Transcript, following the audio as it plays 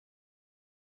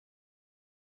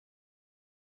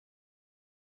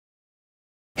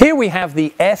Here we have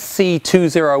the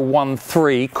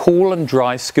SC2013 cool and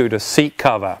dry scooter seat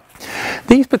cover.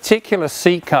 These particular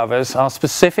seat covers are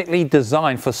specifically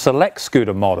designed for select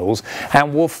scooter models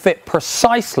and will fit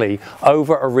precisely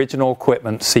over original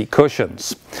equipment seat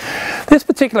cushions. This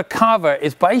particular cover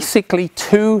is basically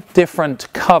two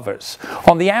different covers.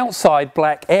 On the outside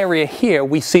black area here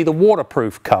we see the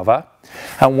waterproof cover,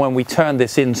 and when we turn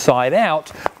this inside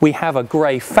out we have a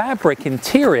grey fabric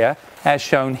interior as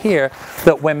shown here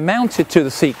that when mounted to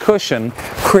the seat cushion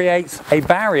creates a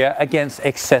barrier against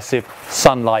excessive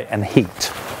sunlight and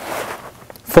heat.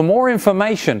 For more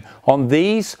information on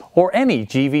these or any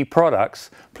GV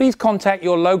products, please contact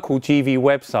your local GV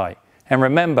website, and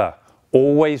remember,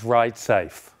 always ride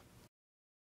safe.